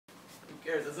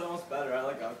cares? That's almost better. I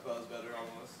like Acapella's better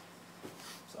almost.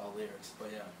 It's all lyrics, but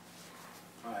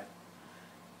yeah. Alright.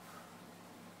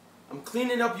 I'm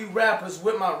cleaning up you rappers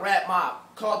with my rap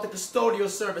mop. Called the custodial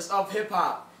service of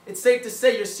hip-hop. It's safe to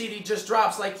say your CD just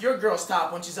drops like your girl's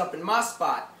top when she's up in my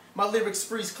spot. My lyrics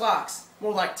freeze clocks,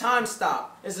 more like time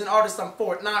stop. As an artist I'm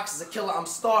Fort Knox, as a killer I'm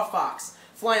Star Fox.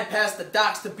 Flying past the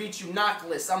docks to beat you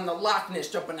knockless. I'm the Loch Ness,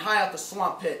 jumping high out the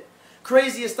swamp pit.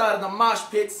 Craziest out of the mosh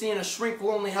pit, seeing a shrink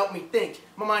will only help me think.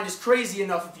 My mind is crazy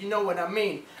enough if you know what I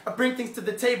mean. I bring things to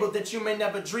the table that you may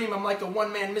never dream. I'm like a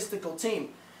one-man mystical team.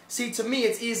 See, to me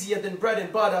it's easier than bread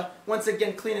and butter. Once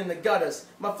again cleaning the gutters.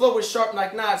 My flow is sharp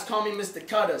like knives, call me Mr.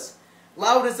 Cutters.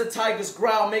 Loud as a tiger's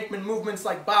growl, making movements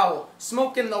like bowel.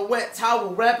 Smoking the wet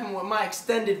towel, rapping with my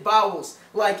extended vowels.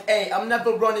 Like A, I'm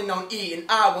never running on E, and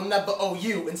I will never owe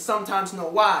you, and sometimes know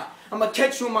why. I'ma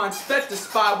catch you in my inspector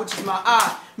spy, which is my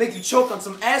eye. Make you choke on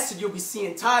some acid, you'll be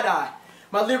seeing tie-dye.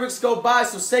 My lyrics go by,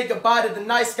 so say goodbye to the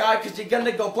nice guy, cause you're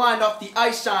gonna go blind off the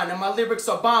ice shine, and my lyrics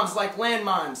are bombs like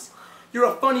landmines. You're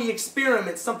a funny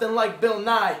experiment, something like Bill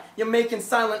Nye. You're making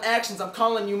silent actions, I'm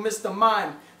calling you Mr.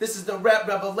 Mime. This is the rap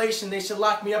revelation, they should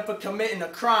lock me up for committing a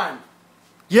crime.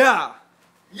 Yeah!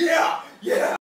 Yeah! Yeah!